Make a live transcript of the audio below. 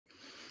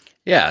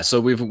Yeah, so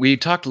we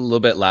talked a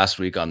little bit last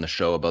week on the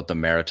show about the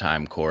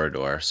maritime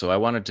corridor. So I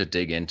wanted to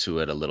dig into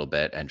it a little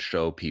bit and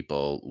show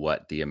people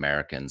what the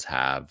Americans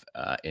have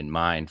in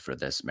mind for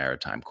this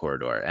maritime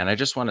corridor. And I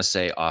just want to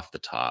say off the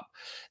top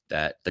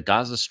that the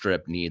Gaza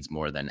Strip needs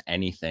more than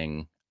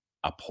anything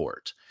a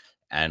port.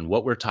 And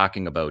what we're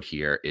talking about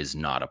here is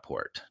not a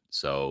port.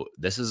 So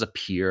this is a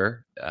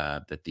pier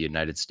that the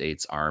United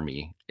States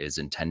Army is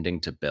intending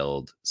to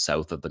build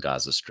south of the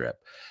Gaza Strip.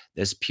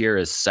 This pier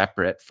is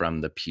separate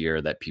from the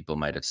pier that people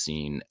might have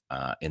seen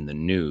in the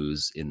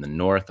news in the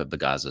north of the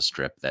Gaza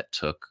Strip that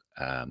took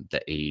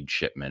the aid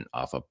shipment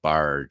off a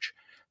barge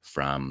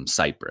from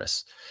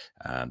Cyprus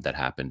that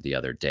happened the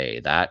other day.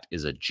 That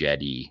is a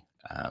jetty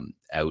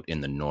out in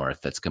the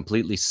north that's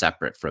completely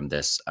separate from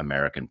this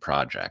American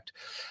project.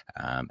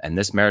 And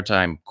this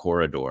maritime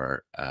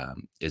corridor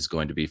is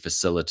going to be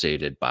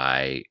facilitated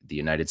by the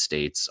United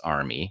States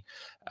Army.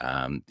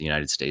 The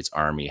United States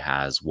Army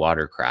has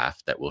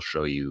watercraft that will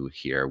show you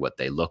here what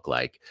they look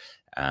like.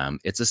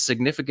 It's a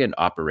significant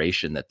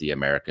operation that the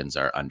Americans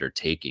are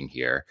undertaking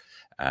here.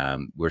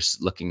 We're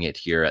looking at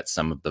here at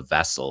some of the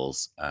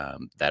vessels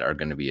that are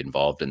going to be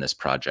involved in this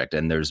project,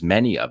 and there's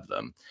many of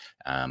them.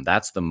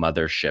 That's the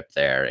mothership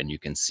there, and you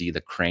can see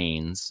the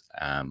cranes.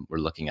 We're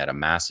looking at a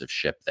massive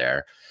ship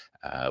there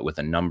with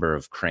a number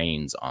of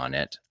cranes on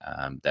it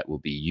that will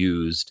be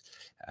used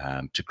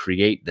to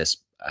create this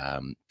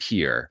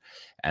pier.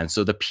 And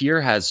so the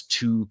pier has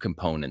two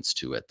components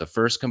to it. The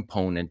first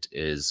component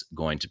is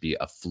going to be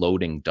a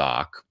floating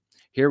dock.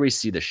 Here we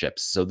see the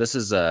ships. So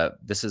the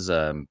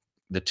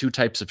two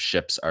types of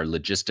ships are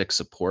logistic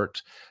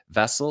support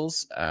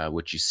vessels,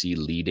 which you see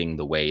leading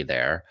the way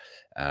there,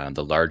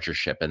 the larger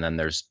ship. And then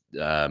there's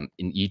in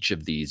each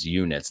of these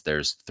units,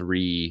 there's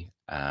three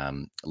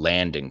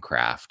landing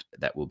craft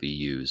that will be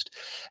used.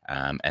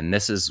 And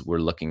we're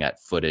looking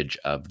at footage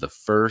of the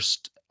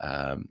first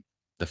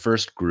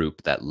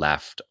group that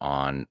left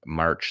on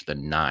March the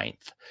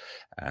 9th.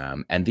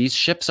 And these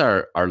ships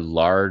are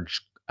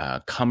large,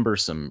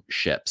 cumbersome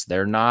ships.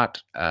 They're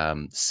not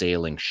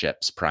sailing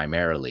ships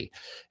primarily.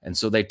 And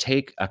so they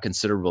take a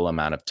considerable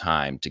amount of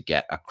time to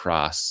get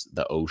across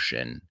the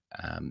ocean.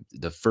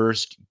 The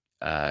first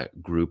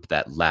group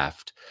that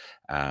left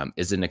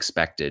isn't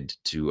expected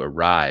to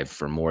arrive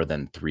for more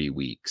than 3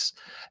 weeks.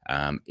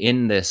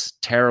 In this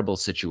terrible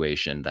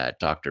situation that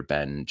Dr.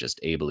 Ben just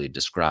ably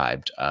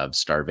described of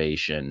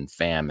starvation,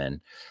 famine,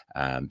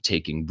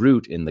 taking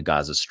root in the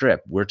Gaza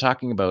Strip, we're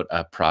talking about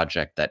a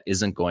project that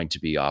isn't going to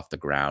be off the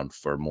ground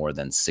for more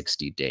than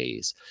 60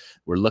 days.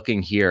 We're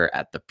looking here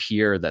at the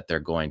pier that they're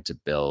going to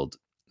build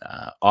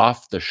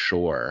off the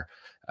shore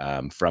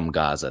from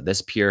Gaza.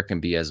 This pier can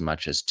be as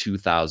much as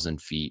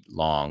 2,000 feet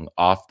long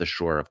off the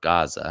shore of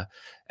Gaza.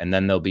 And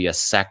then there'll be a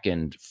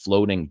second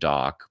floating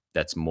dock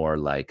that's more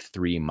like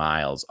 3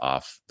 miles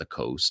off the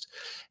coast.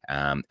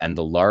 And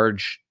the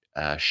large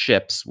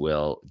ships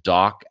will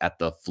dock at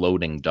the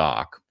floating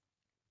dock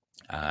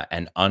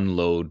and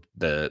unload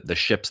the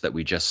ships that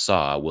we just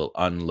saw will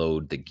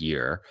unload the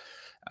gear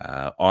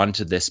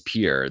onto this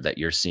pier that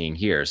you're seeing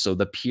here. So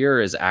the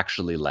pier is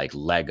actually like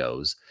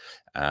Legos.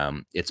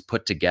 It's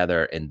put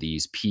together in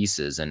these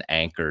pieces and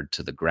anchored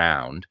to the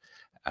ground.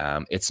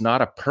 It's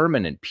not a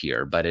permanent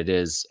pier, but it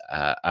is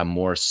a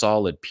more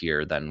solid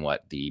pier than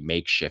what the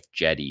makeshift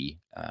jetty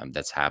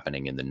that's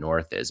happening in the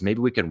north is. Maybe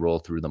we can roll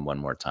through them one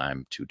more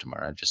time too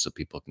tomorrow, just so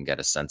people can get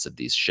a sense of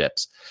these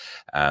ships.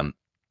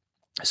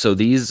 So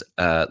these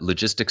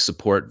logistic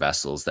support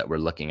vessels that we're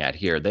looking at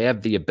here, they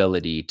have the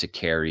ability to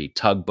carry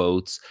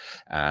tugboats,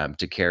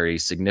 to carry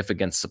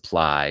significant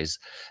supplies,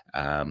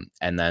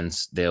 and then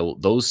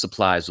those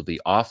supplies will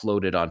be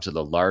offloaded onto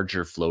the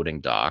larger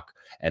floating dock,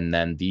 and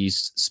then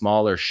these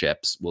smaller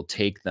ships will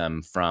take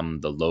them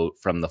from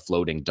the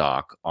floating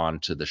dock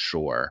onto the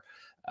shore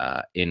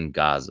in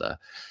Gaza.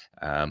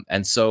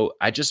 And so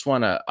I just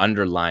want to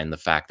underline the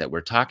fact that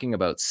we're talking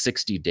about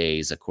 60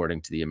 days,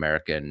 according to the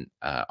American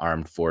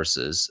Armed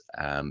Forces,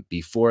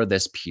 before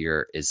this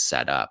pier is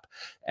set up.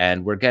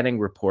 And we're getting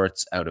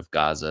reports out of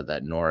Gaza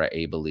that Nora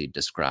ably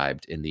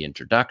described in the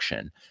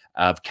introduction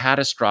of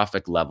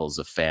catastrophic levels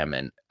of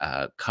famine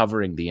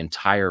covering the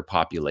entire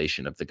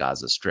population of the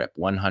Gaza Strip,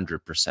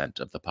 100%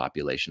 of the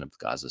population of the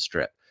Gaza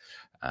Strip.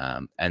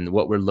 And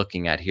what we're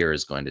looking at here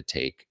is going to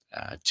take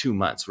 2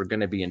 months. We're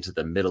going to be into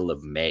the middle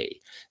of May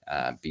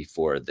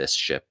before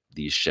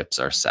these ships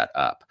are set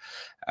up.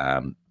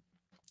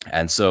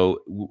 And so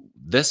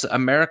this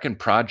American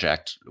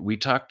project, we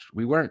talked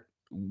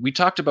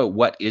about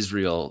what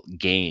Israel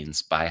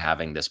gains by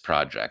having this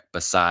project,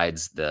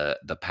 besides the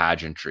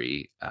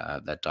pageantry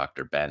that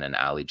Dr. Ben and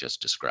Ali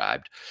just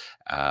described.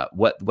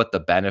 What the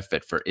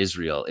benefit for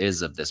Israel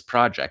is of this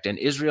project, and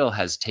Israel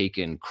has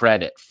taken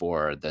credit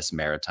for this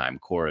maritime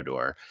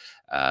corridor.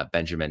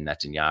 Benjamin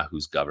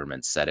Netanyahu's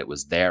government said it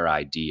was their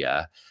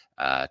idea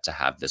to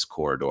have this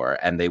corridor,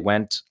 and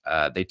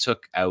they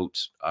took out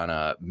on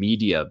a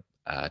media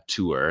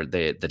tour.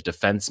 The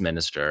defense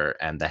minister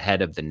and the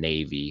head of the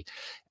Navy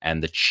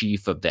and the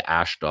chief of the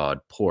Ashdod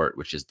port,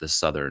 which is the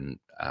southern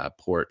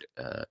port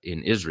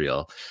in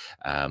Israel,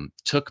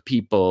 took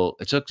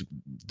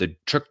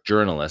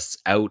journalists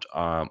out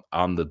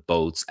on the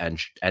boats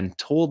and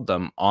told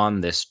them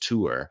on this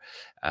tour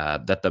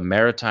that the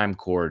maritime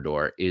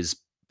corridor is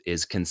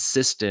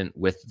consistent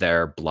with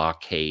their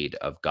blockade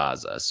of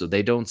Gaza. So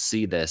they don't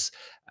see this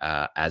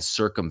as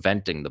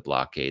circumventing the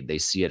blockade. They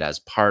see it as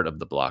part of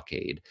the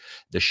blockade.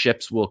 The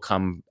ships will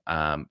come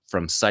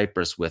from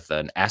Cyprus with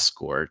an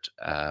escort,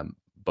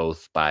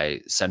 both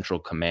by Central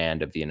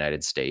Command of the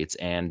United States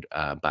and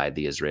by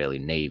the Israeli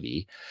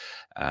Navy.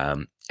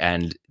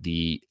 And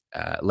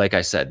like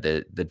I said,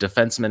 the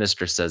defense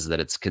minister says that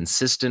it's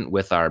consistent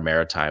with our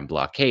maritime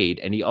blockade.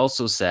 And he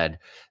also said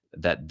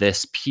that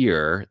this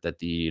pier that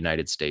the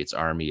United States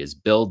Army is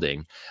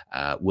building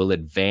will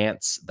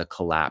advance the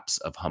collapse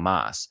of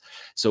Hamas.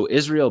 So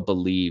Israel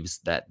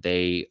believes that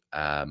they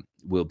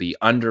will be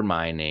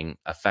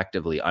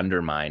effectively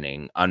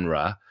undermining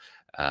UNRWA,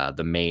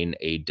 the main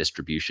aid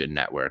distribution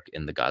network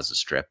in the Gaza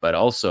Strip, but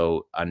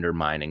also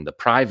undermining the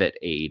private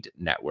aid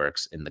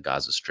networks in the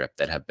Gaza Strip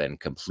that have been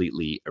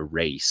completely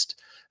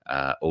erased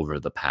over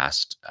the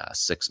past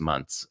 6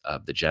 months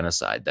of the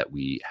genocide that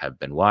we have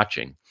been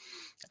watching.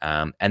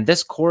 And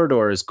this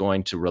corridor is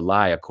going to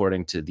rely,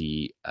 according to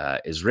the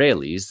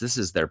Israelis, this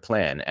is their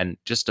plan. And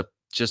just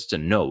to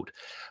note,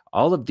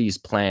 all of these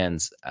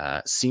plans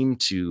seem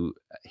to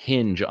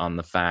hinge on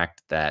the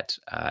fact that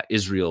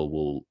Israel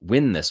will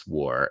win this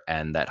war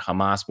and that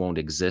Hamas won't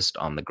exist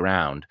on the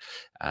ground,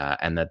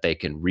 and that they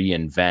can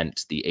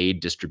reinvent the aid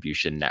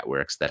distribution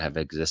networks that have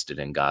existed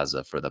in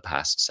Gaza for the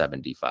past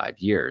 75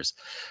 years,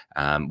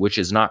 which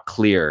is not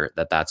clear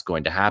that that's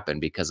going to happen,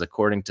 because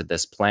according to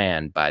this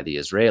plan by the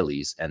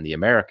Israelis and the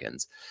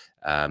Americans,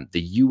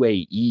 the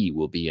UAE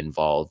will be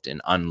involved in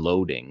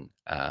unloading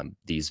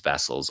these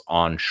vessels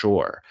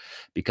onshore,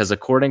 because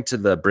according to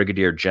the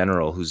brigadier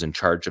general who's in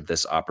charge of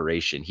this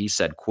operation, he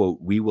said, quote,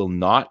 "We will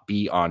not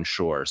be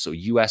onshore." So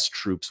US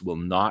troops will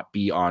not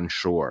be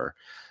onshore,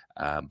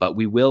 but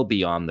we will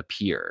be on the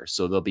pier.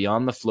 So they'll be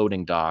on the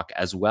floating dock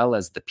as well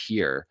as the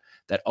pier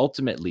that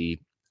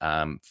ultimately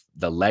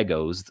the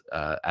Legos,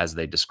 as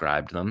they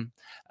described them,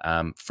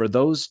 for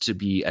those to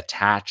be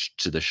attached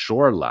to the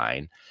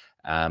shoreline,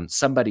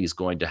 somebody's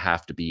going to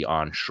have to be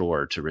on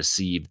shore to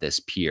receive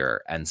this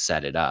pier and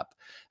set it up.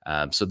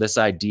 So this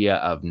idea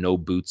of no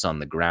boots on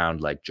the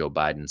ground, like Joe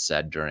Biden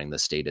said during the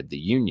State of the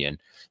Union,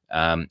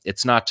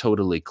 it's not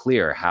totally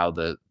clear how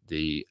the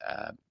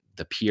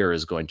pier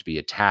is going to be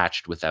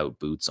attached without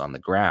boots on the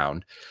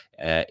ground.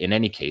 In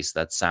any case,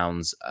 that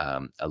sounds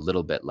a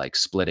little bit like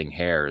splitting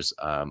hairs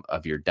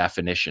of your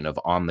definition of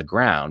on the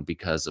ground,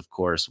 because, of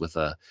course, with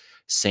a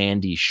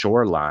sandy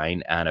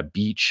shoreline and a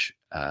beach,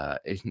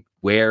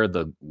 where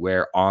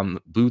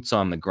boots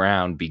on the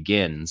ground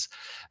begins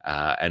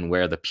and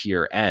where the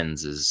pier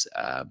ends is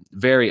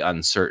very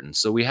uncertain.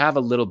 So we have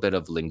a little bit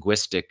of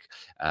linguistic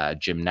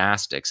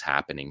gymnastics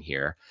happening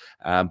here.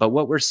 But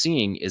what we're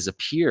seeing is a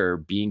pier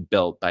being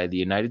built by the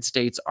United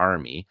States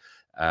Army.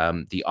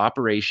 The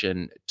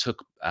operation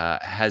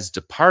has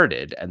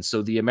departed, and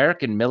so the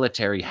American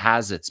military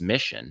has its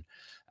mission,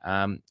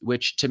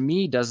 which to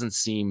me doesn't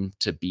seem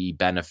to be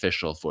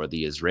beneficial for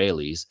the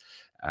Israelis.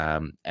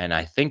 And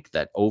I think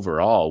that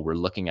overall, we're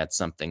looking at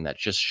something that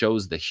just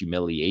shows the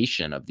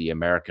humiliation of the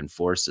American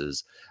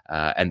forces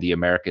and the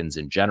Americans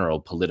in general,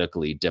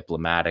 politically,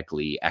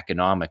 diplomatically,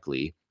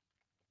 economically.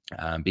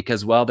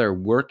 Because while they're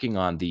working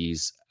on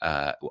this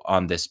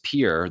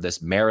pier,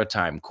 this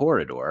maritime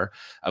corridor,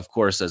 of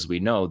course, as we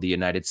know, the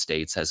United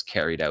States has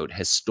carried out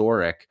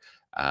historic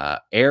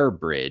air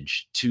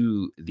bridge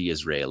to the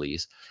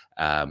Israelis,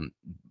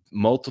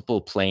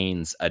 multiple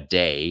planes a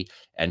day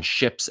and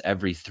ships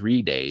every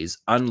 3 days,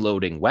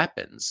 unloading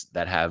weapons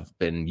that have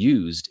been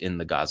used in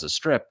the Gaza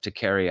Strip to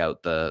carry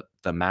out the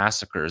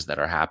massacres that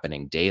are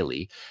happening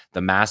daily,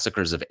 the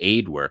massacres of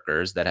aid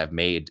workers that have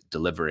made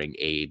delivering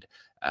aid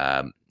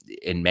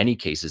in many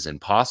cases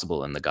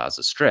impossible in the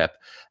Gaza Strip,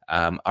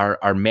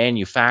 are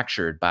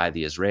manufactured by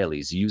the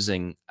Israelis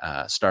using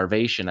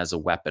starvation as a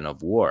weapon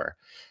of war.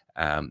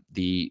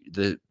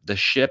 The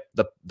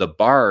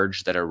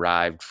barge that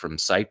arrived from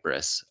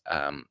Cyprus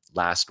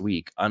last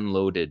week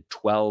unloaded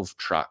 12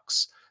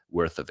 trucks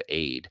worth of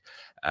aid.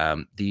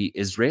 The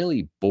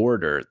Israeli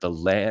border, the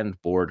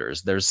land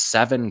borders, there's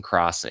 7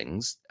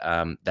 crossings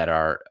that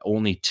are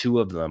only 2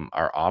 of them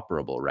are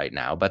operable right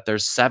now, but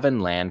there's 7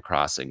 land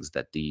crossings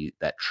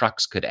that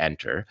trucks could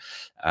enter.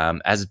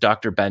 As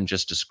Dr. Ben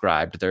just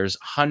described, there's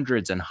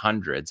hundreds and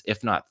hundreds,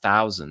 if not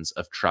thousands,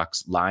 of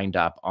trucks lined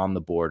up on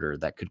the border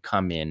that could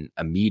come in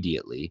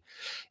immediately.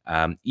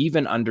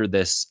 Even under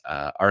this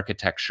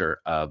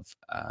architecture of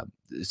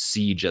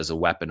siege as a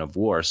weapon of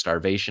war,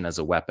 starvation as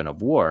a weapon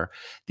of war,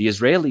 the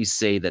Israelis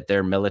say that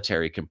their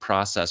military can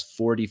process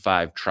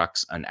 45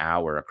 trucks an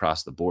hour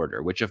across the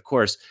border, which of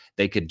course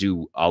they could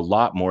do a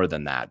lot more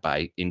than that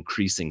by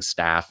increasing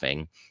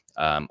staffing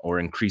or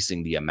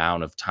increasing the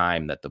amount of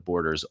time that the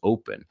border is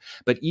open.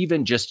 But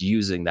even just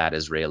using that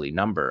Israeli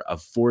number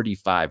of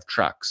 45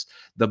 trucks,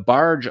 the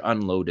barge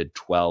unloaded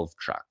 12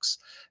 trucks.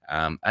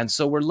 And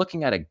so we're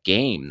looking at a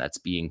game that's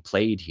being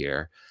played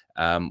here,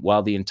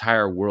 while the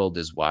entire world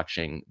is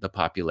watching the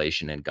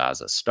population in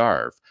Gaza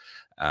starve.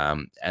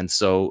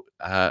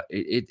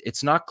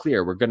 It's not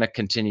clear. We're going to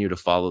continue to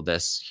follow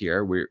this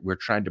here. We're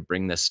trying to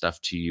bring this stuff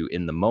to you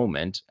in the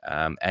moment,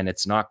 and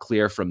it's not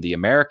clear from the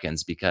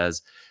Americans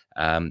because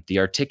the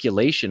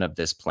articulation of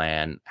this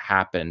plan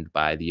happened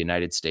by the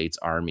United States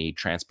Army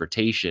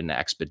Transportation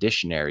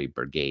Expeditionary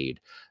Brigade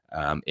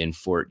in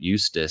Fort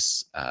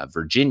Eustis,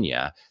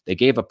 Virginia. They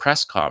gave a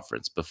press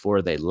conference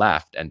before they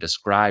left and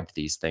described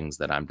these things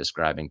that I'm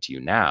describing to you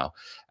now.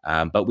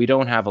 But we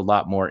don't have a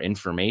lot more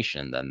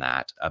information than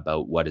that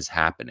about what is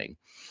happening.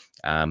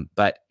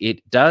 But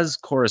it does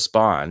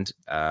correspond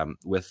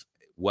with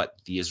what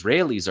the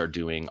Israelis are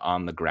doing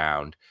on the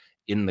ground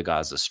in the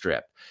Gaza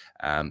Strip.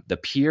 The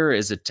pier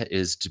is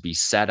to be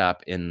set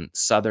up in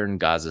southern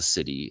Gaza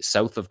City,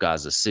 south of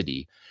Gaza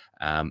City,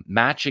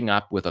 matching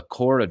up with a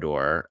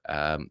corridor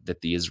that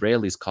the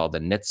Israelis call the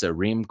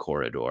Netzarim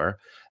corridor,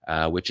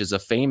 which is a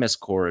famous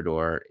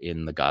corridor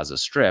in the Gaza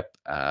Strip.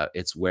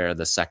 It's where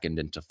the Second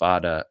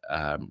Intifada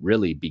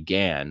really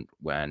began,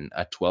 when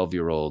a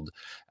 12-year-old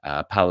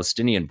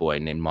Palestinian boy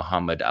named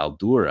Mohammed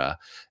al-Dura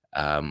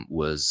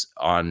was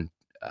on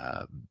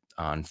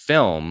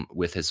film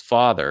with his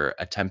father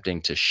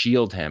attempting to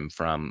shield him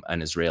from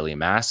an Israeli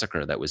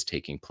massacre that was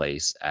taking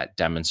place at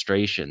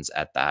demonstrations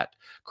at that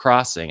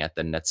crossing at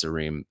the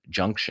Netzarim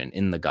junction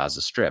in the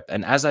Gaza Strip.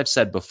 And as I've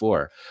said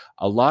before,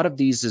 a lot of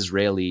these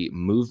Israeli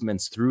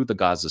movements through the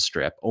Gaza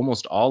Strip,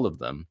 almost all of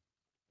them,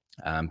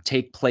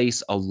 take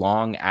place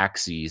along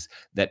axes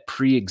that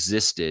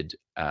pre-existed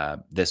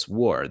this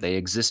war. They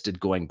existed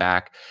going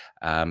back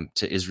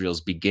to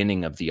Israel's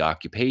beginning of the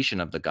occupation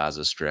of the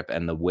Gaza Strip,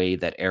 and the way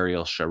that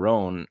Ariel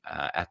Sharon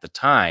at the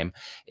time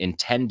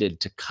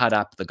intended to cut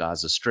up the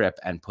Gaza Strip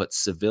and put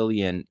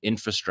civilian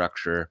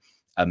infrastructure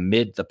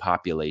amid the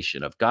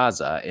population of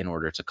Gaza in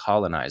order to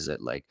colonize it,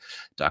 like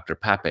Dr.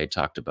 Pape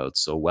talked about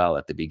so well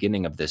at the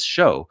beginning of this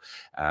show.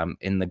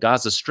 In the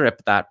Gaza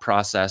Strip, that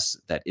process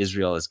that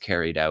Israel has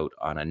carried out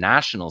on a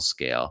national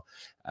scale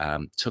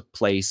took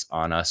place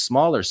on a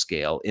smaller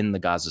scale in the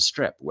Gaza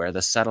Strip, where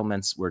the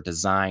settlements were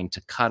designed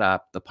to cut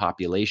up the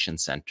population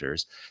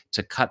centers,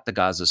 to cut the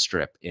Gaza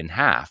Strip in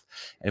half.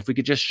 And if we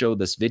could just show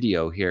this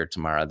video here,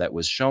 Tamara, that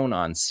was shown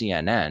on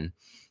CNN.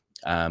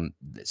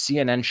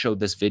 CNN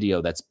showed this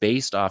video that's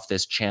based off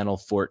this Channel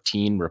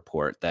 14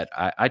 report that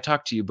I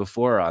talked to you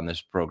before on this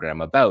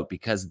program about,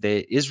 because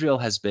Israel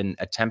has been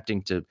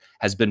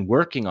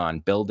working on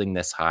building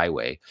this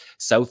highway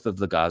south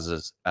of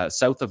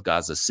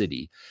Gaza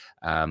City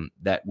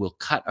that will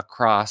cut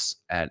across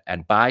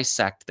and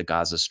bisect the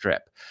Gaza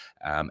Strip.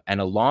 And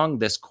along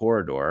this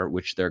corridor,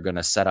 which they're going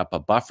to set up a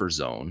buffer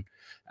zone,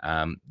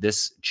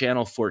 this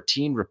Channel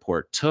 14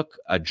 report took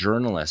a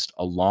journalist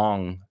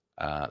along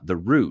the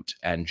route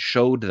and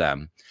showed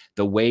them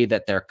the way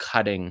that they're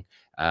cutting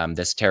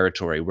this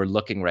territory. We're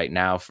looking right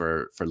now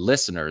for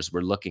listeners,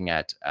 we're looking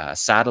at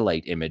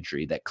satellite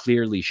imagery that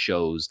clearly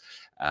shows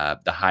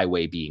the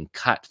highway being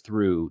cut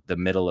through the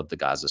middle of the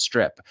Gaza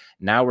Strip.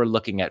 Now we're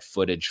looking at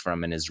footage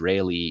from an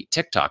Israeli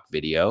TikTok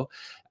video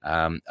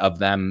of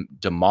them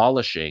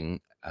demolishing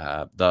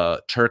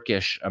the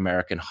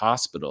Turkish-American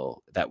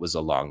hospital that was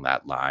along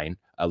that line,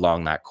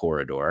 along that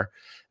corridor.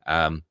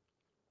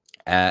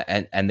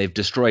 And they've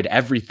destroyed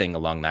everything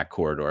along that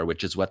corridor,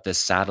 which is what this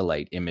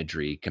satellite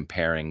imagery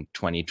comparing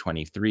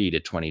 2023 to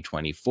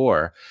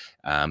 2024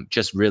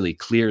 just really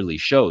clearly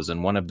shows.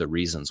 And one of the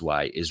reasons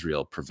why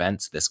Israel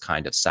prevents this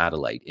kind of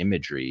satellite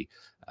imagery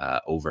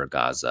over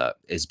Gaza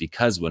is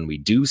because when we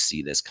do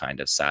see this kind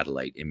of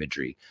satellite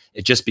imagery,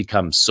 it just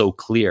becomes so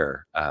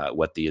clear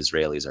what the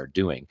Israelis are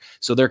doing.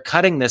 So they're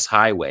cutting this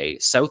highway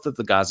south of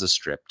the Gaza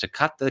Strip to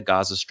cut the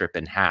Gaza Strip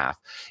in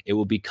half. It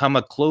will become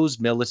a closed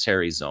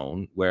military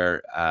zone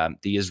where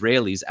the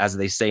Israelis, as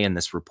they say in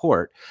this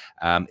report,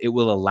 it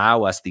will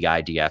allow us, the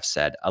IDF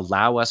said,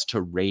 allow us to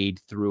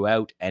raid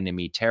throughout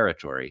enemy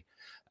territory.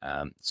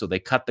 So they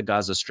cut the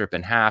Gaza Strip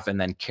in half and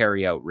then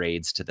carry out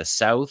raids to the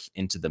south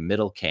into the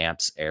middle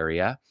camps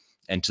area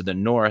and to the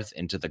north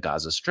into the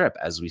Gaza Strip,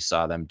 as we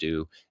saw them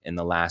do in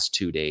the last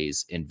 2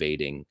 days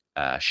invading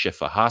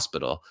Shifa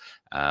Hospital,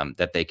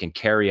 that they can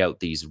carry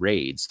out these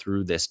raids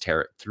through this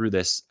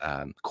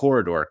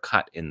corridor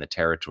cut in the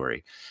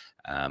territory.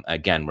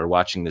 Again, we're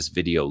watching this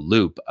video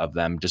loop of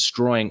them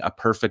destroying a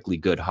perfectly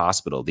good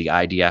hospital. The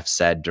IDF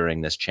said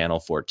during this Channel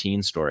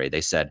 14 story,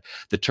 they said,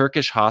 the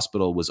Turkish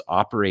hospital was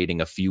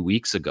operating a few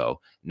weeks ago.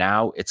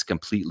 Now it's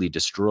completely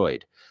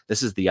destroyed.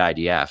 This is the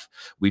IDF.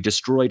 We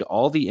destroyed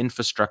all the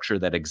infrastructure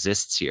that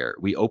exists here.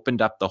 We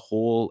opened up the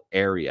whole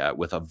area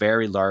with a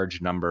very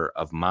large number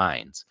of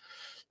mines.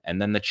 And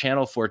then the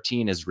Channel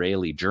 14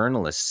 Israeli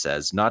journalist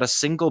says, not a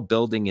single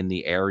building in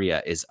the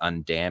area is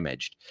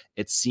undamaged.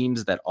 It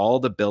seems that all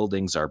the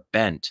buildings are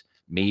bent,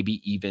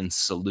 maybe even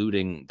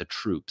saluting the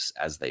troops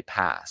as they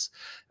pass.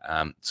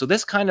 So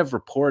this kind of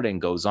reporting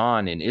goes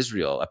on in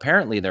Israel.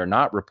 Apparently, they're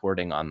not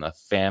reporting on the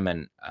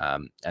famine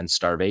and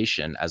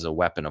starvation as a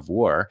weapon of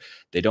war.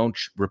 They don't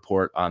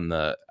report on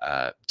the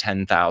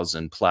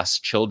 10,000 plus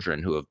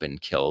children who have been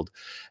killed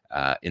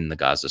in the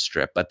Gaza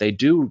Strip, but they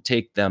do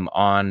take them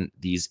on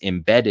these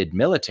embedded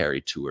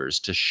military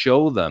tours to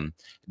show them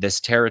this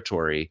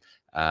territory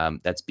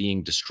that's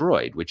being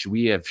destroyed, which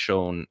we have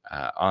shown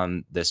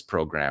on this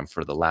program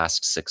for the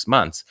last 6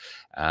 months.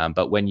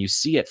 But when you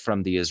see it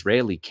from the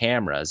Israeli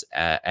cameras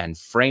and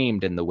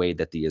framed in the way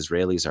that the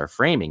Israelis are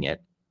framing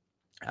it,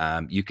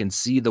 you can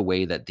see the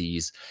way that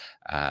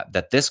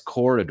this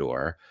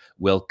corridor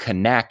will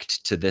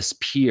connect to this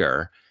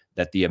pier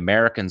that the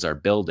Americans are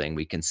building.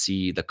 We can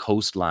see the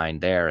coastline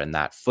there in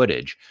that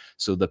footage.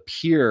 So the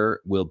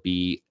pier will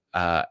be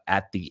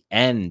at the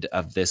end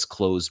of this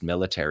closed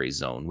military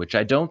zone, which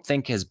I don't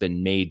think has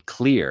been made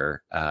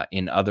clear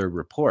in other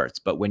reports.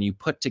 But when you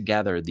put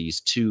together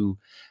these two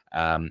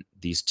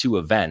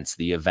events,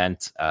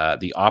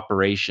 the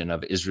operation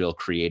of Israel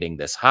creating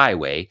this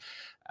highway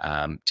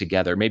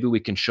together, maybe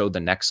we can show the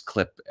next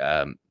clip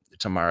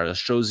tomorrow. It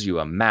shows you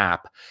a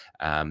map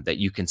that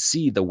you can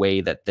see the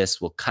way that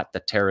this will cut the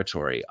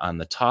territory. On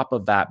the top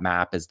of that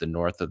map is the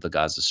north of the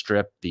Gaza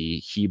Strip. The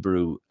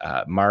Hebrew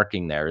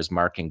marking there is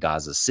marking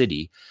Gaza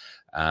City.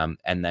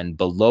 And then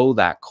below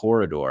that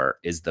corridor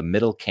is the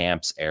middle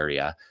camps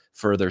area.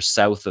 Further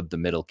south of the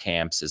middle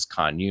camps is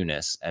Khan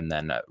Yunis, and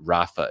then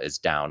Rafah is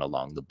down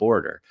along the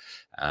border.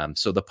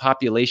 So the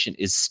population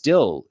is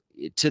still,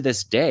 to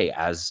this day,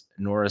 as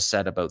Nora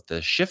said about the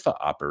Shifa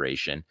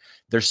operation,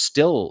 the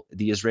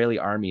Israeli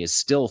army is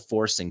still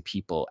forcing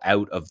people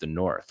out of the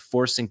north,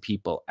 forcing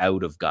people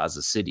out of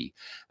Gaza City.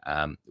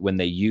 When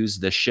they use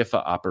the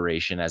Shifa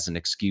operation as an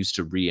excuse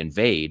to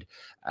reinvade,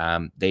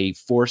 they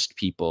forced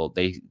people.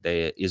 The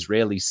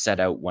Israelis set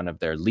out one of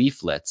their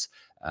leaflets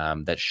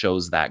that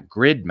shows that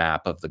grid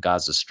map of the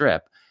Gaza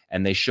Strip,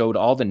 and they showed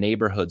all the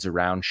neighborhoods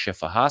around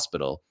Shifa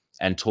Hospital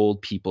and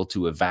told people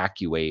to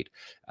evacuate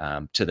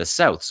to the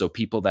south. So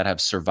people that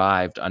have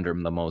survived under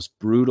the most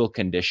brutal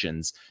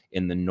conditions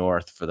in the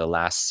north for the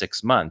last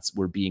 6 months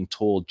were being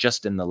told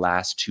just in the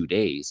last 2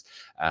 days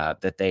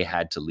that they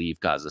had to leave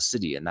Gaza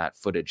City. And that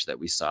footage that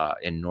we saw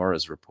in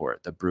Nora's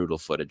report, the brutal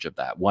footage of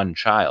that one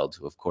child,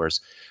 who of course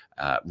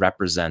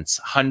represents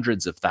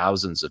hundreds of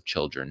thousands of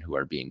children who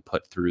are being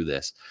put through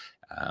this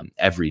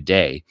every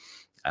day.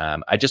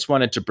 I just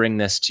wanted to bring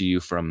this to you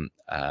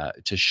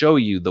to show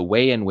you the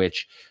way in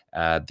which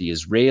the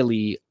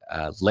Israeli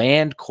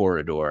land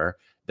corridor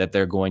that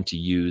they're going to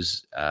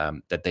use,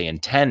 that they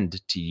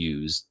intend to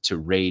use to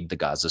raid the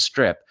Gaza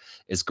Strip,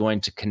 is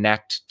going to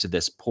connect to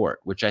this port,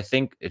 which I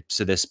think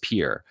to this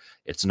pier.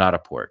 It's not a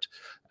port,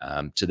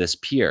 to this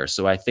pier.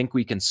 So I think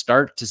we can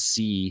start to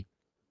see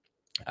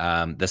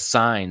the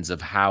signs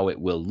of how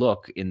it will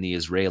look in the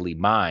Israeli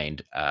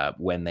mind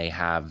when they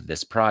have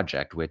this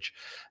project, which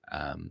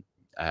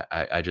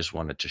I just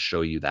wanted to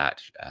show you that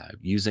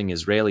using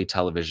Israeli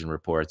television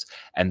reports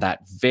and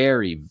that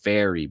very,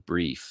 very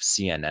brief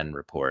CNN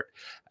report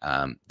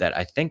that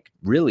I think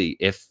really,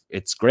 if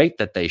it's great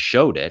that they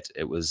showed it,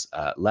 it was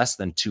less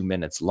than 2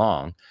 minutes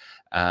long,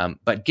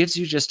 but gives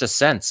you just a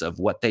sense of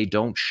what they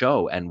don't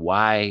show and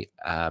why,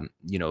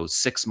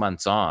 6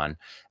 months on,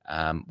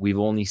 we've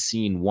only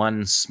seen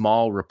one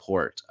small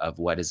report of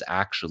what is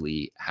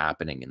actually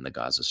happening in the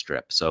Gaza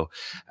Strip. So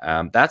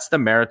that's the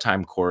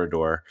maritime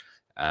corridor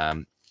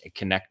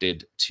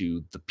connected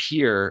to the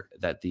pier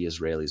that the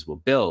Israelis will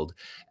build.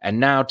 And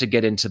now to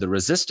get into the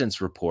resistance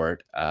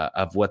report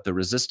of what the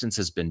resistance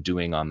has been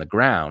doing on the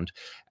ground,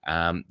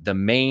 the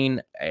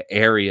main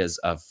areas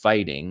of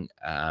fighting,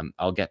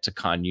 I'll get to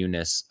Khan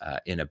Yunis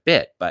in a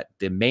bit, but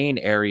the main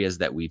areas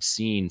that we've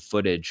seen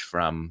footage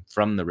from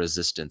the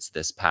resistance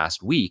this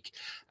past week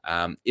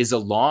is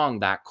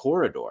along that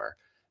corridor.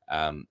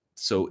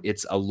 So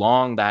it's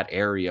along that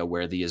area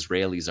where the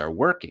Israelis are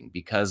working,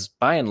 because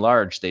by and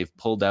large, they've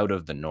pulled out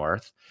of the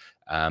north.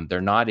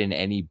 They're not in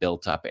any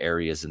built up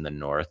areas in the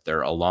north.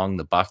 They're along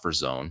the buffer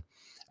zone.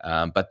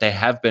 But they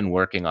have been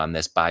working on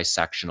this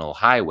bisectional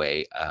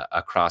highway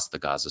across the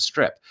Gaza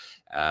Strip.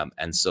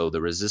 And so the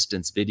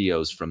resistance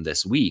videos from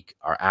this week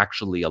are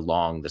actually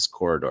along this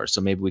corridor. So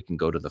maybe we can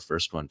go to the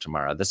first one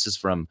tomorrow. This is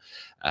from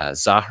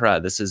Zahra.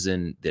 This is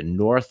in the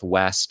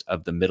northwest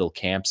of the middle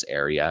camps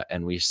area.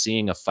 And we're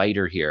seeing a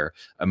fighter here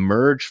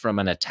emerge from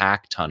an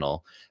attack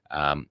tunnel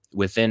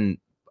within,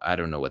 I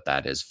don't know what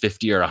that is,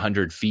 50 or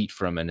 100 feet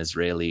from an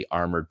Israeli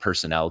armored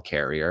personnel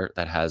carrier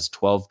that has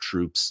 12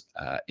 troops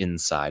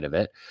inside of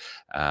it.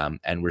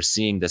 And we're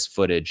seeing this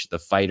footage. The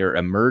fighter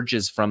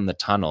emerges from the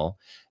tunnel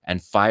and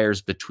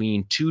fires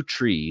between two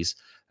trees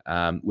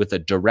with a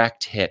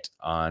direct hit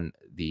on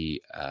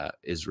the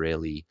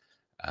Israeli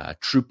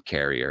troop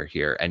carrier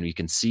here. And you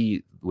can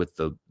see with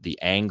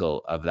the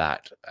angle of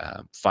that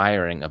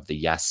firing of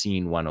the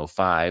Yasin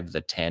 105,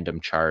 the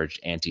tandem charged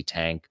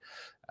anti-tank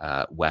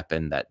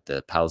weapon that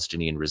the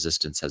Palestinian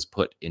resistance has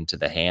put into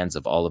the hands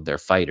of all of their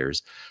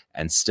fighters.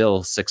 And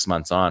still 6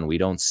 months on, we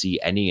don't see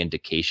any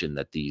indication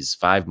that these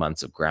 5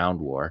 months of ground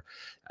war,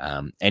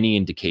 any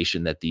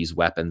indication that these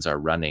weapons are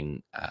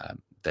running,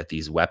 that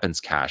these weapons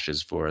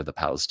caches for the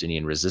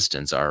Palestinian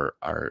resistance are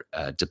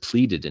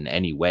depleted in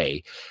any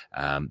way.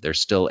 They're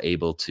still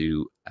able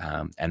to,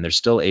 and they're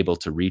still able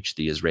to reach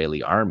the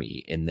Israeli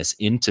army in this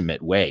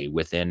intimate way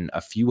within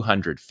a few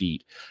hundred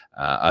feet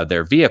of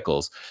their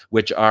vehicles,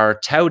 which are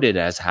touted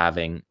as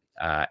having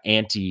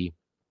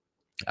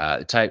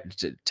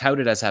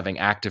touted as having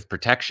active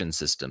protection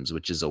systems,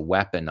 which is a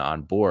weapon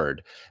on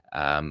board,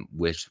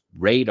 which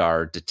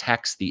radar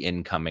detects the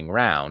incoming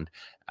round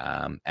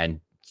and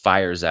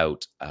fires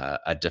out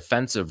a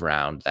defensive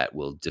round that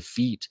will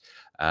defeat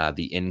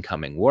the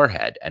incoming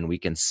warhead. And we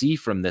can see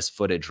from this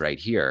footage right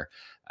here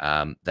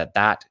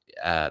that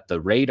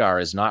the radar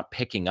is not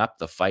picking up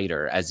the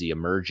fighter as he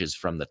emerges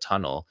from the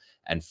tunnel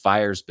and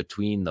fires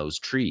between those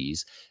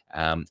trees,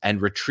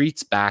 and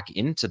retreats back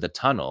into the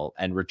tunnel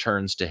and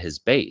returns to his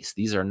base.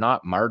 These are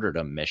not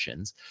martyrdom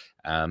missions.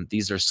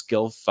 These are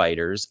skilled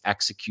fighters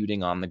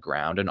executing on the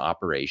ground an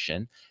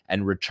operation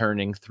and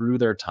returning through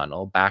their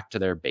tunnel back to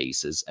their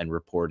bases and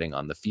reporting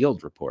on the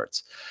field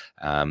reports.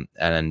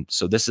 And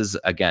so this is,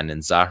 again, in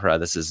𝐓𝐡𝐞.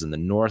 This is in the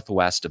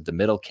northwest of the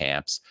middle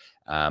camps,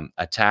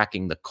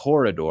 attacking the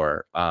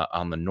corridor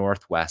on the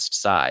northwest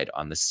side,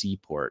 on the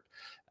seaport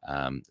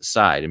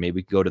side. And maybe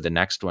we can go to the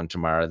next one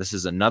tomorrow. This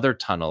is another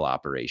tunnel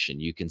operation.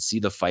 You can see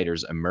the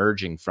fighters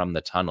emerging from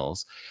the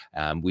tunnels.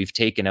 We've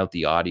taken out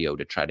the audio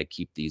to try to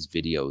keep these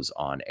videos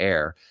on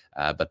air,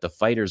 but the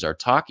fighters are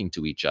talking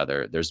to each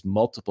other. There's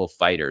multiple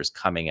fighters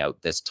coming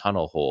out this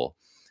tunnel hole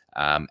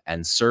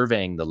and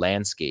surveying the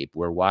landscape.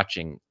 We're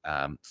watching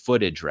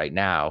footage right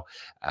now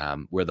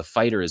where the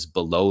fighter is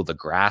below the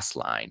grass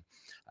line.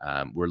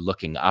 We're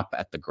looking up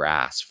at the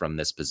grass from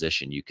this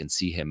position. You can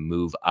see him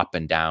move up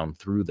and down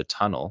through the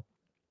tunnel.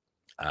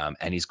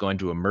 And he's going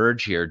to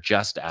emerge here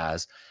just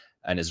as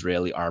an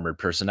Israeli armored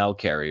personnel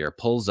carrier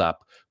pulls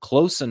up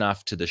close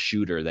enough to the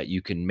shooter that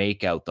you can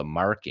make out the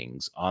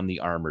markings on the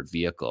armored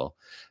vehicle,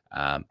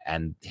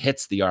 and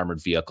hits the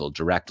armored vehicle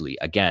directly.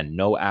 Again,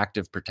 no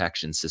active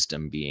protection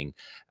system being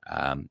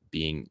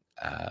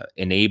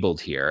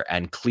enabled here,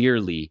 and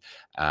clearly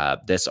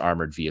this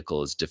armored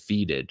vehicle is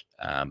defeated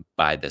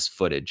by this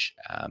footage.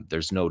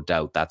 There's no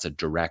doubt that's a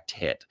direct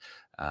hit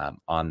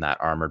on that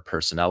armored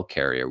personnel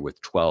carrier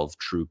with 12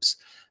 troops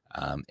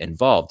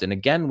involved. And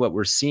again, what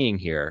we're seeing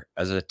here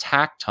as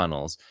attack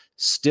tunnels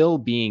still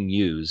being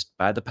used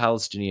by the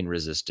Palestinian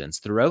resistance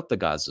throughout the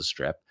Gaza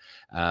Strip.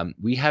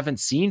 We haven't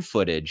seen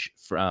footage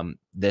from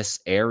this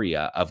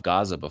area of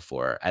Gaza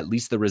before, at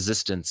least the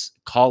resistance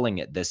calling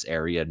it this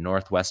area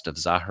northwest of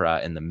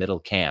𝐓𝐡𝐞 in the middle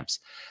camps.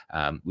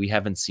 We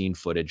haven't seen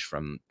footage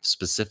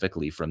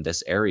specifically from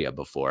this area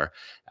before.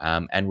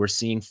 And we're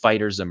seeing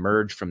fighters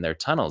emerge from their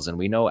tunnels. And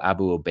we know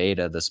Abu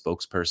Obaida, the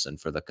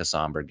spokesperson for the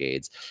𝐶ASSAM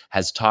brigades,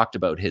 has talked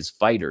about his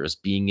fighters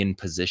being in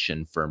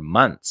position for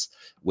months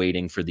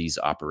waiting for these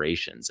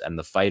operations. And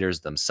the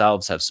fighters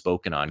themselves have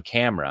spoken on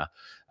camera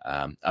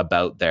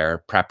about their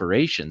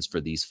preparations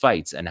for these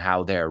fights and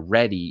how they're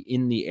ready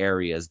in the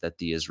areas that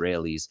the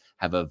Israelis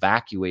have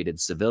evacuated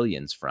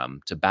civilians from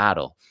to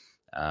battle.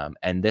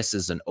 And this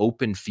is an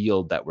open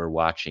field that we're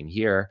watching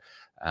here,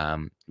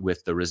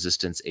 with the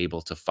resistance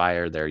able to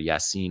fire their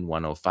Yasin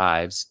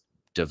 105s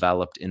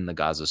developed in the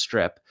Gaza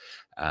Strip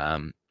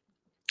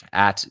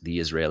at the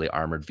Israeli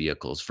armored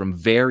vehicles from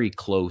very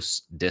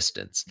close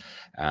distance.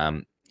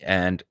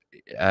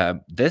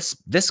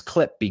 This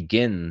clip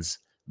begins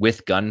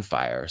with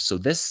gunfire. So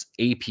this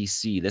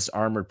APC, this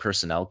armored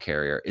personnel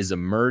carrier, is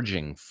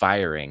emerging,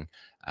 firing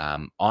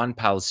on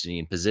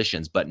Palestinian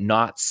positions, but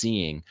not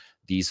seeing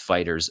these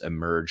fighters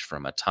emerge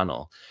from a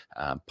tunnel.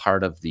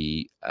 Part of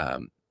the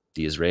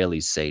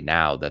Israelis say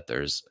now that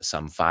there's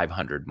some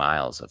 500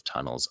 miles of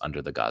tunnels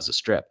under the Gaza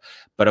Strip.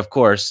 But of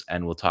course,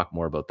 and we'll talk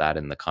more about that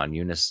in the Khan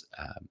Yunis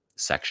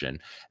section,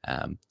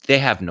 they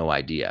have no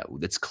idea.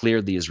 It's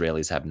clear the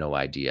Israelis have no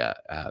idea.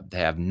 They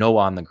have no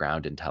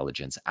on-the-ground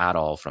intelligence at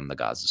all from the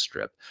Gaza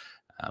Strip,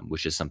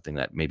 which is something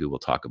that maybe we'll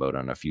talk about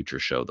on a future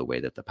show, the way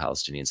that the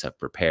Palestinians have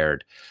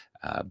prepared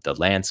the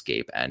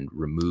landscape and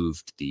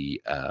removed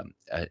the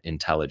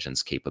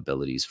intelligence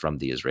capabilities from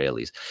the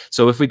Israelis.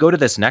 So if we go to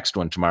this next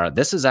one tomorrow,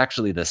 this is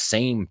actually the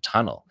same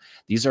tunnel.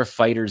 These are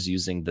fighters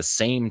using the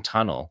same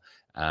tunnel.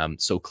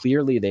 So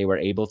clearly they were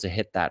able to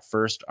hit that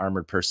first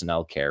armored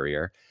personnel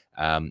carrier,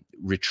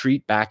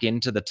 retreat back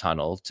into the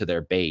tunnel to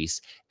their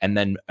base, and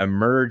then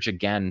emerge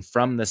again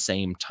from the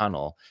same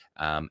tunnel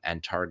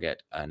and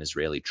target an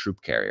Israeli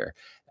troop carrier.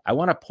 I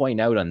want to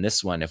point out on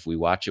this one, if we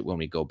watch it when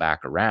we go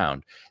back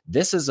around,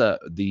 this is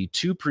the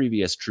two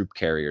previous troop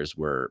carriers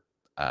were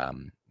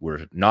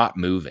not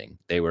moving.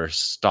 They were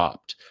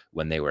stopped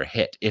when they were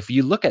hit. If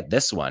you look at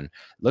this one,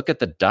 look at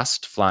the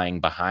dust flying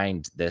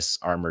behind this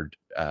armored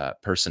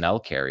personnel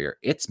carrier.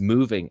 It's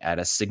moving at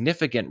a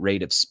significant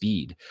rate of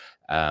speed.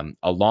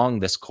 along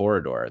this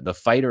corridor. The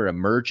fighter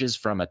emerges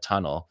from a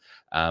tunnel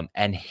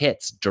and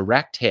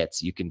direct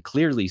hits. You can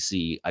clearly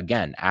see,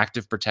 again,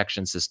 active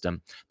protection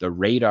system. The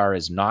radar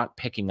is not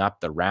picking up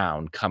the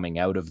round coming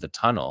out of the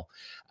tunnel,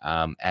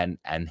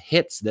 and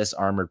hits this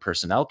armored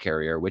personnel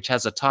carrier, which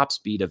has a top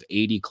speed of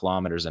 80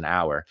 kilometers an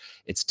hour.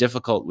 It's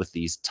difficult with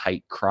these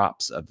tight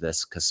crops of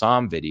this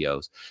𝐤𝐿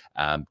videos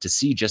to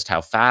see just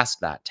how fast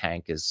that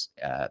tank is,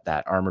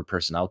 that armored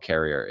personnel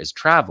carrier is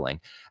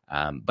traveling.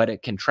 But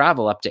it can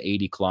travel up to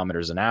 80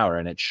 kilometers an hour,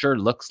 and it sure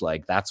looks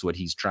like that's what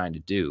he's trying to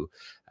do.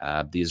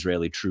 The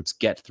Israeli troops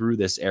get through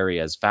this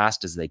area as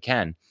fast as they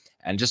can,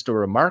 and just a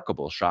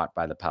remarkable shot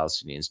by the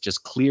Palestinians,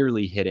 just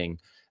clearly hitting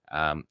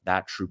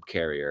that troop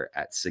carrier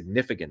at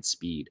significant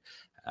speed.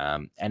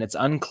 And it's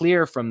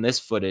unclear from this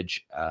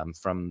footage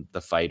from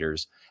the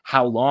fighters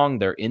how long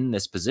they're in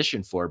this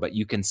position for, but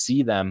you can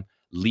see them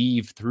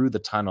leave through the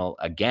tunnel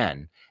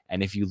again.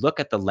 And if you look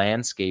at the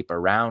landscape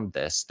around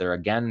this, they're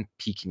again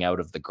peeking out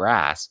of the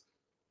grass.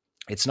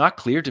 It's not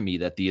clear to me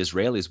that the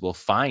Israelis will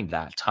find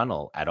that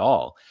tunnel at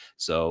all.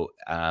 So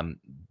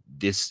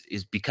this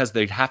is because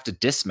they'd have to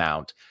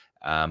dismount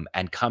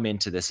and come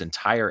into this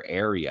entire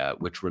area,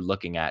 which we're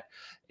looking at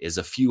is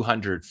a few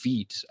hundred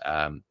feet.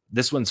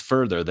 This one's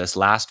further. This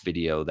last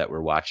video that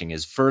we're watching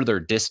is further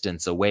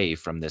distance away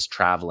from this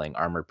traveling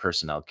armored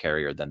personnel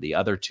carrier than the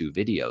other two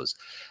videos.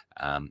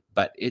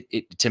 But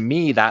to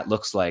me, that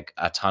looks like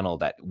a tunnel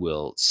that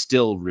will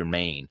still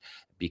remain,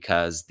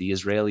 because the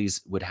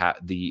Israelis would have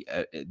the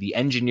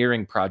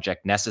engineering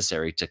project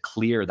necessary to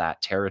clear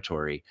that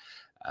territory.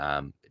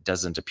 It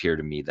doesn't appear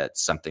to me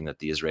that's something that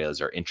the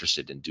Israelis are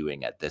interested in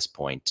doing at this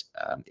point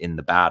in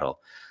the battle.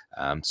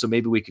 So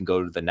maybe we can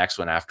go to the next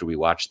one after we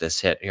watch this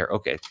hit here.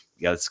 Okay,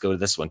 yeah, let's go to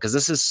this one, because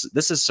this is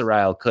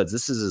𝐓𝐡𝐞 𝐄𝐿.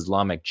 This is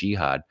Islamic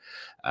Jihad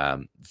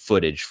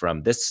footage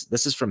from this.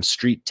 This is from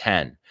Street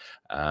 10,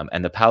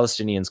 and the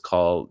Palestinians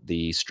call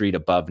the street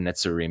above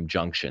Netzarim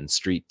Junction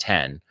Street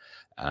 10.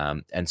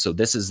 And so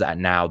this is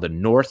now the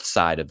north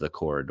side of the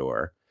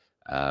corridor.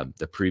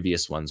 The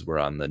previous ones were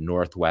on the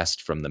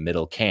northwest from the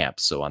middle camp,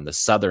 so on the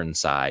southern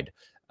side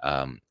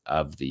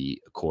of the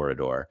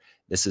corridor.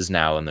 This is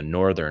now on the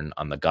northern,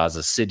 on the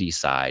Gaza City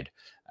side,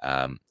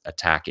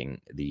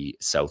 attacking the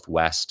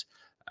southwest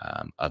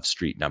of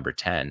street number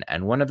 10.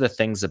 And one of the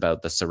things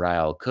about the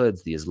𝐓𝐡𝐞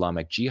𝐄𝐿, the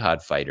Islamic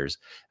Jihad fighters,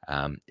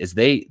 is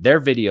their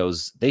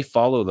videos, they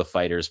follow the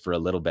fighters for a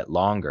little bit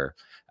longer.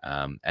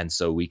 And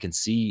so we can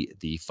see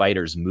the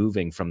fighters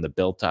moving from the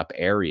built-up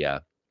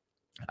area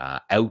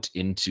out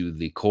into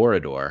the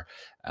corridor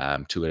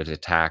to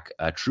attack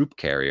a troop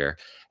carrier.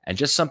 And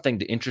just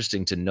something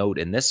interesting to note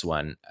in this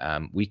one,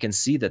 we can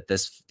see that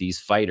these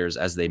fighters,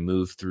 as they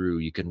move through,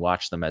 you can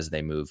watch them as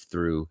they move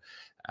through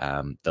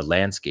the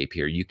landscape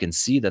here. You can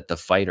see that the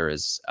fighter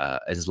is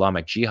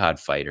Islamic Jihad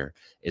fighter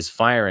is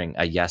firing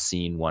a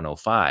Yasin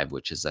 105,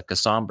 which is a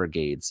𝐤𝐿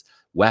Brigade's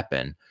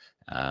weapon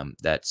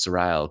that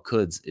𝐓𝐡𝐞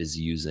𝐄𝐿 is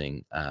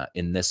using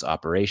in this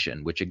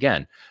operation, which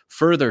again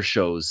further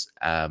shows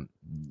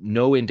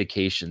no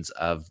indications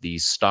of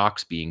these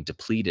stocks being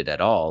depleted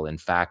at all. In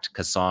fact,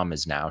 𝐤𝐿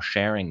is now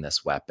sharing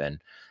this weapon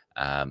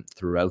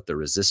throughout the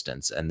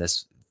resistance, and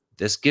this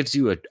gives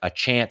you a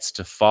chance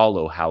to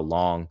follow how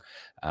long.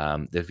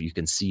 If you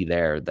can see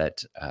there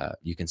that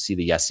you can see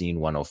the Yasin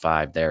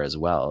 105 there as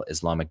well.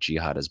 Islamic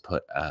Jihad has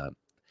put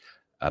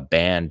a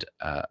band,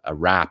 a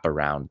wrap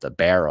around the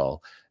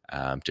barrel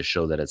to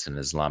show that it's an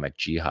Islamic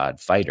Jihad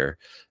fighter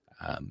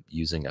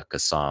using a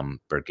𝐤𝐿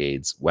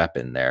Brigade's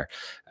weapon there.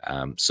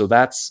 So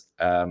that's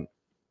the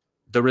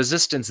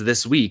resistance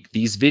this week.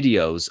 These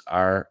videos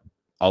are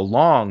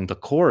along the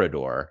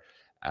corridor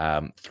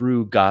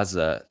through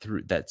Gaza,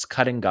 that's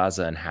cutting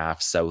Gaza in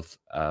half south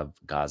of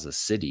Gaza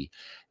City.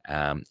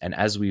 And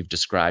as we've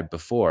described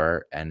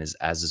before, and as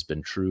has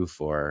been true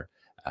for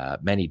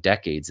many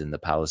decades in the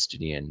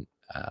Palestinian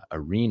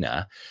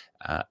arena,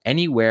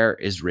 anywhere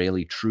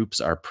Israeli troops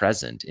are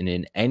present and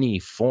in any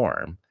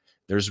form,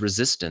 there's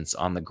resistance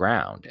on the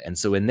ground. And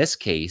so in this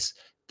case,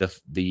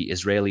 the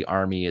Israeli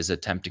army is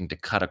attempting to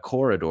cut a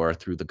corridor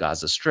through the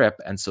Gaza Strip,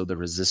 and so the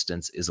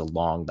resistance is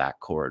along that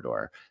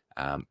corridor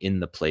in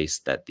the place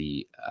that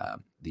the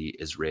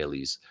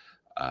Israelis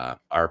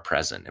are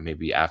present. And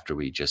maybe after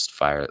we just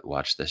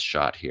watch this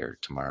shot here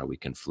tomorrow, we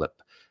can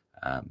flip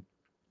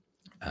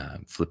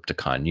to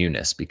Khan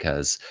Yunis,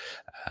 because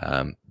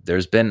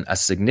there's been a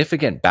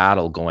significant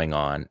battle going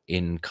on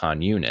in Khan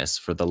Yunis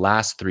for the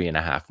last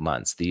 3.5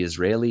 months. The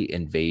Israeli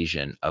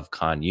invasion of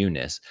Khan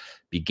Yunis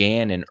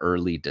began in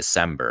early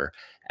December,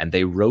 and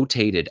they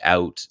rotated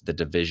out the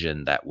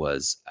division that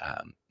was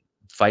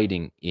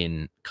fighting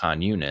in Khan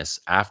Yunis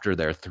after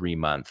their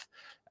 3-month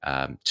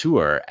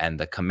tour. And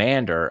the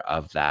commander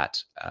of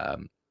that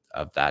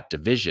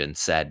division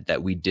said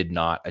that we did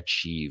not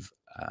achieve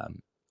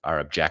our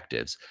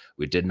objectives.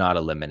 We did not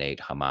eliminate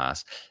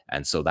Hamas.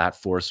 And so that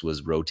force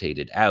was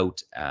rotated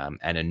out,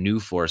 and a new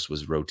force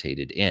was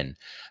rotated in.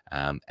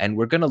 And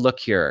we're going to look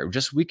here,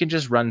 we can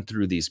just run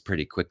through these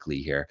pretty quickly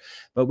here,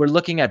 but we're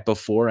looking at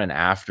before and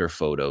after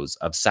photos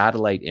of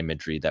satellite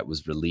imagery that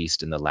was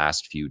released in the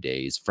last few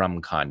days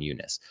from Khan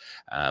Yunis.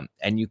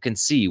 And you can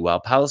see while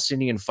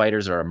Palestinian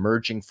fighters are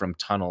emerging from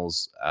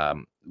tunnels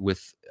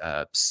with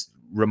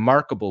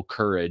remarkable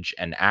courage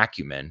and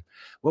acumen,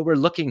 what we're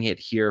looking at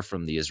here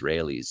from the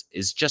Israelis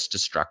is just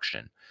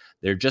destruction.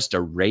 They're just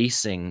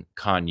erasing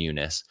Khan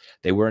Yunis.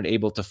 They weren't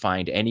able to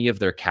find any of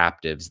their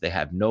captives. They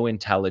have no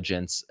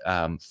intelligence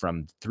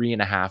from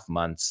 3.5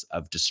 months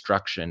of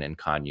destruction in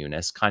Khan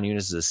Yunis. Khan Yunis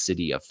is a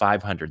city of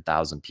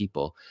 500,000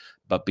 people.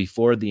 But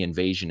before the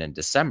invasion in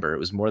December, it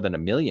was more than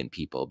 1 million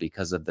people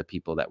because of the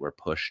people that were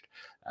pushed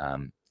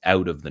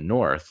out of the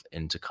north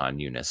into Khan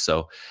Yunis.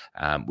 So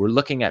we're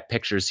looking at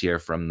pictures here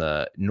from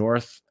the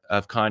north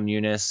of Khan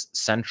Yunis,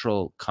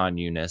 central Khan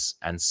Yunis,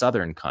 and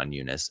southern Khan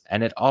Yunis,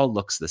 and it all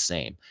looks the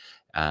same,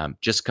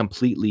 just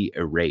completely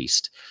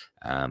erased.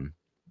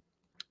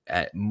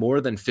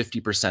 More than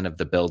 50% of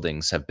the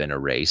buildings have been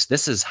erased.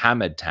 This is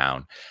Hamad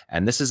Town,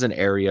 and this is an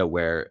area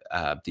where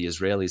the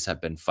Israelis have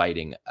been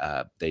fighting.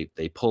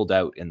 They pulled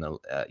out in the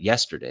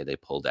yesterday. They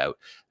pulled out.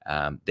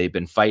 They've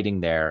been fighting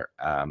there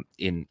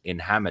in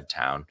Hamad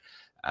Town.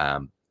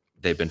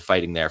 They've been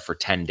fighting there for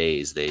 10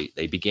 days.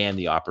 They began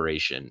the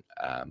operation.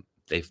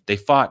 They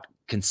fought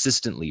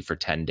consistently for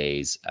 10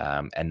 days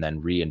and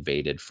then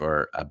reinvaded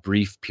for a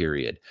brief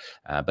period.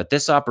 But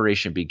this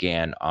operation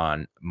began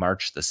on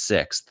March the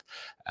 6th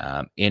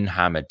in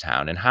Hamad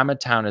Town. And Hamad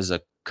Town is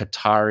a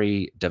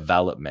Qatari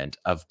development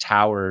of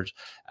towers,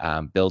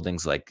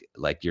 buildings like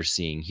you're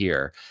seeing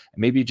here.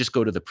 Maybe just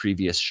go to the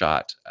previous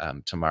shot,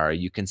 Tamara.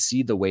 You can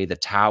see the way the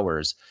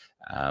towers,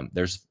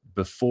 this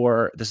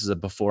is a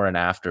before and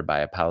after by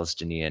a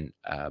Palestinian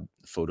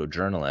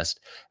photojournalist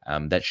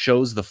that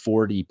shows the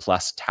 40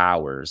 plus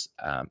towers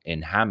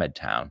in Hamad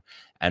Town.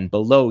 And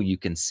below, you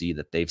can see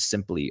that they've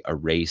simply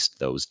erased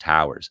those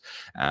towers.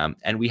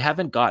 And we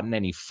haven't gotten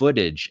any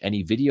footage,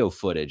 any video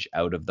footage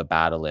out of the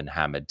battle in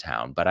Hamad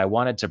Town. But I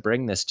wanted to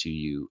bring this to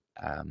you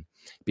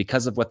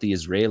because of what the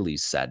Israelis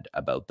said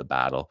about the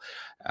battle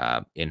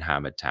in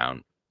Hamad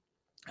Town.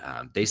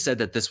 They said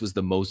that this was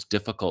the most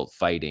difficult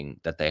fighting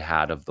that they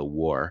had of the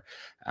war.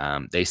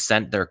 They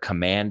sent their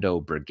commando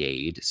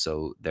brigade,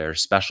 so their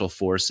special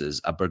forces,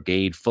 a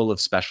brigade full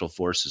of special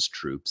forces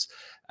troops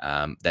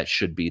that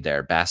should be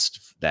their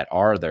best, that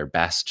are their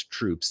best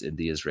troops in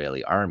the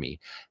Israeli army,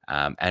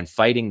 and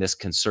fighting this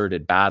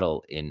concerted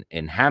battle in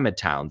Hamad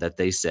Town that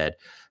they said,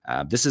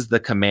 this is the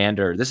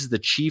commander, this is the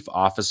chief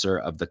officer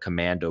of the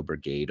commando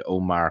brigade,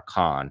 Omar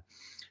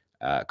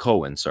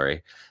Cohen,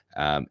 sorry.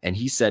 And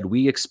he said,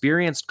 we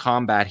experienced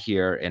combat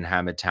here in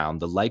Hamad Town,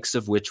 the likes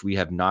of which we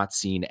have not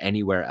seen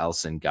anywhere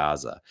else in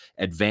Gaza.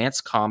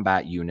 Advanced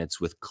combat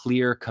units with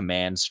clear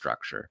command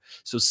structure.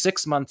 So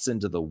 6 months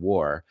into the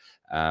war,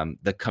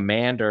 the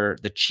commander,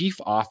 the chief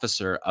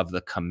officer of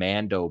the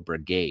commando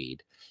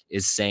brigade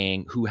is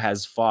saying, who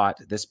has fought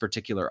this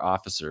particular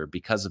officer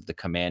because of the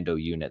commando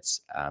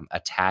units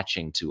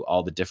attaching to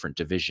all the different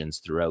divisions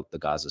throughout the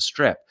Gaza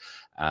Strip.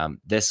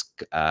 This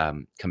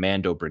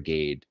commando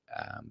brigade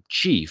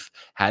chief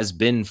has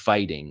been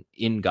fighting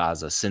in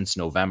Gaza since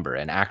November.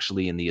 And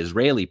actually in the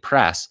Israeli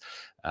press,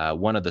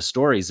 one of the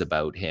stories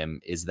about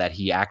him is that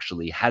he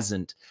actually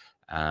hasn't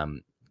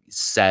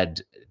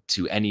said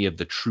to any of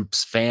the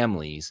troops'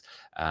 families,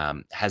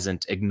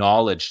 hasn't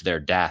acknowledged their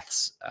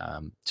deaths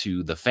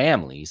to the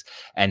families.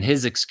 And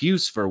his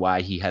excuse for why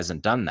he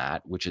hasn't done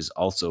that, which is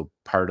also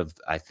part of,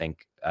 I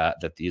think,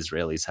 that the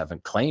Israelis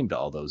haven't claimed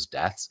all those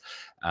deaths,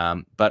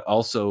 but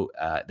also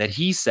that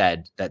he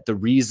said that the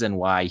reason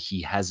why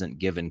he hasn't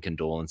given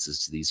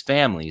condolences to these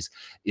families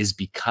is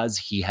because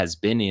he has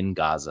been in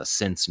Gaza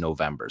since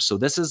November. So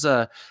this is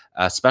a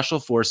special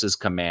forces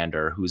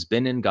commander who's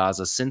been in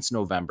Gaza since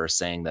November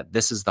saying that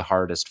this is the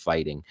hardest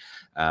fighting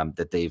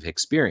that they've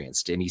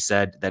experienced. And he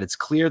said that it's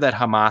clear that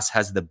Hamas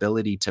has the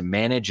ability to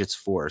manage its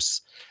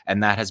force,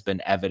 and that has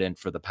been evident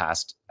for the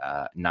past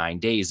 9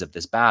 days of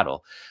this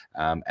battle.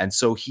 And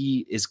so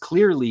he is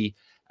clearly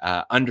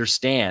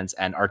understands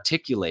and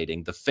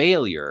articulating the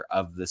failure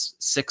of this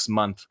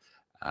 6-month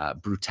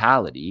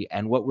brutality.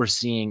 And what we're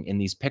seeing in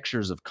these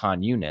pictures of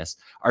Khan Yunis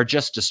are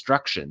just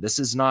destruction. This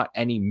is not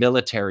any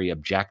military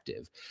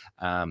objective.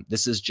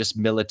 This is just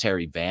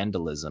military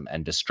vandalism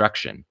and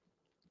destruction.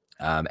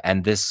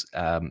 And this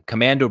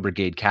commando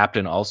brigade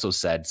captain also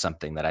said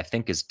something that I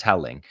think is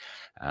telling.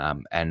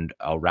 And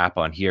I'll wrap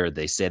on here.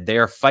 They said they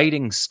are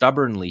fighting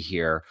stubbornly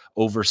here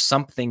over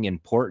something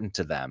important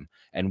to them,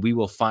 and we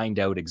will find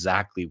out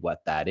exactly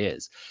what that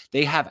is.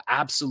 They have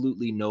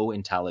absolutely no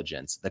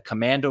intelligence. The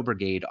commando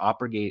brigade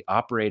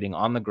operating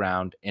on the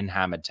ground in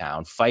Hamad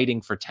Town,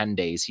 fighting for 10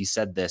 days. He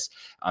said this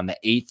on the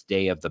 8th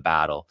day of the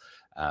battle.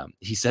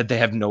 He said they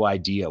have no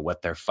idea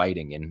what they're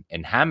fighting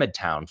in Hamad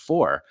Town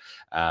for,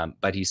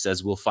 but he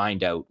says we'll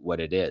find out what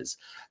it is.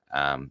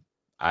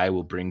 I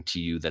will bring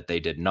to you that they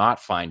did not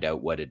find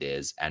out what it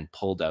is and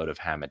pulled out of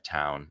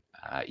Hamidtown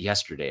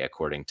yesterday,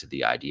 according to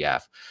the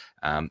IDF.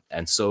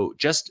 And so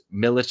just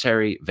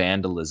military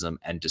vandalism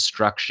and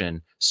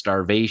destruction,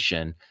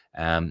 starvation,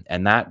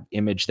 and that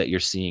image that you're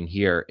seeing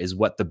here is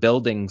what the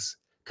buildings,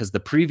 because the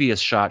previous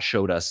shot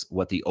showed us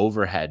what the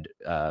overhead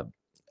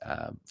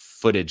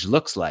footage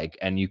looks like,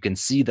 and you can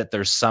see that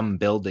there's some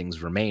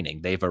buildings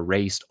remaining. They've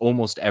erased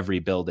almost every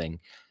building,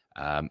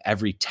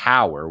 every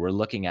tower. We're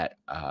looking at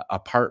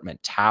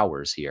apartment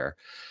towers here.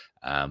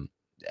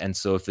 And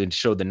so if they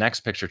show the next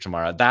picture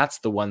tomorrow, that's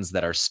the ones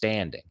that are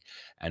standing.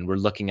 And we're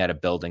looking at a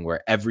building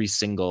where every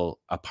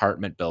single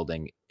apartment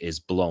building is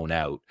blown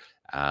out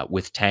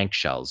with tank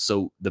shells.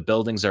 So the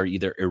buildings are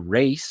either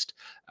erased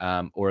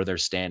or they're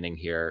standing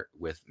here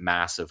with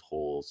massive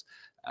holes,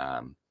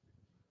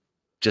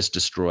 just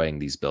destroying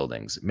these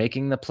buildings,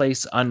 making the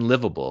place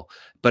unlivable,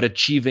 but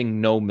achieving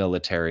no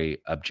military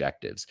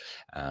objectives.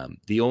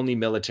 The only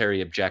military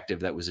objective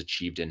that was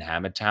achieved in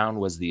Hamidtown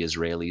was the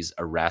Israelis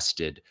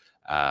arrested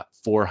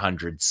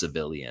 400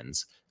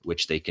 civilians,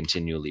 which they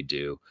continually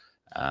do,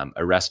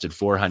 arrested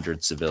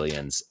 400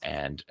 civilians.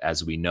 And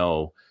as we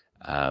know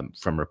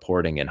from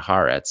reporting in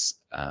Haaretz,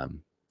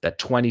 that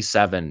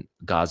 27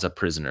 Gaza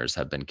prisoners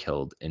have been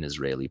killed in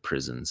Israeli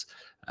prisons.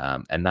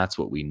 And that's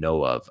what we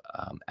know of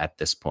at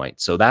this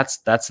point. So that's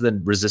the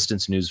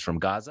resistance news from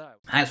Gaza.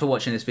 Thanks for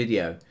watching this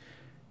video.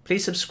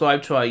 Please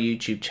subscribe to our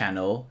YouTube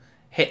channel,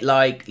 hit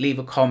like, leave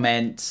a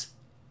comment.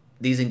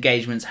 These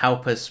engagements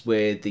help us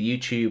with the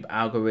YouTube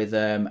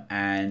algorithm,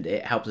 and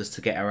it helps us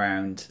to get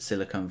around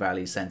Silicon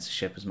Valley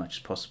censorship as much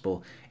as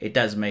possible. It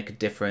does make a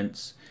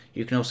difference.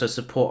 You can also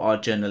support our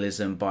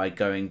journalism by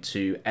going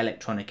to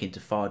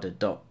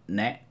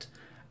electronicintifada.net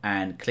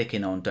and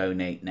clicking on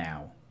donate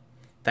now.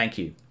 Thank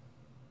you.